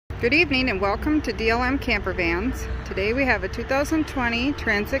Good evening and welcome to DLM Campervans. Today we have a 2020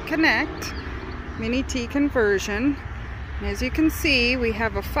 Transit Connect Mini T conversion. And as you can see, we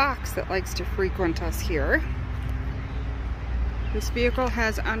have a fox that likes to frequent us here. This vehicle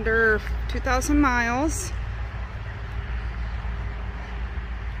has under 2,000 miles.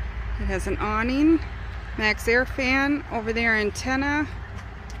 It has an awning, max air fan, over there antenna.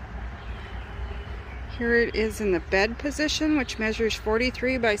 Here it is in the bed position, which measures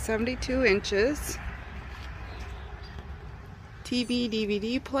 43 by 72 inches. TV,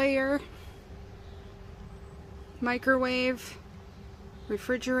 DVD player, microwave,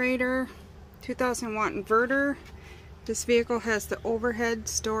 refrigerator, 2,000 watt inverter. This vehicle has the overhead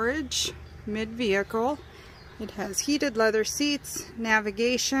storage mid-vehicle. It has heated leather seats,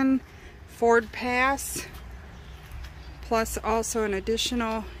 navigation, Ford Pass, plus also an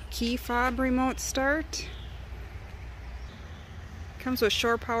additional key fob remote start. Comes with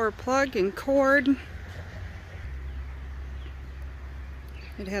shore power plug and cord.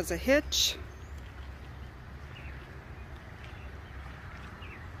 It has a hitch.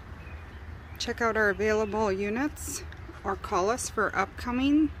 Check out our available units or call us for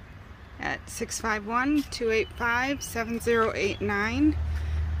upcoming at 651-285-7089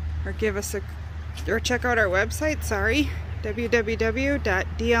 or check out our website,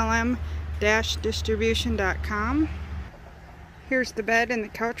 www.dlm-distribution.com. Here's the bed in the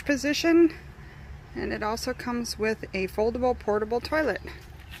couch position, and it also comes with a foldable portable toilet.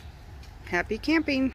 Happy camping!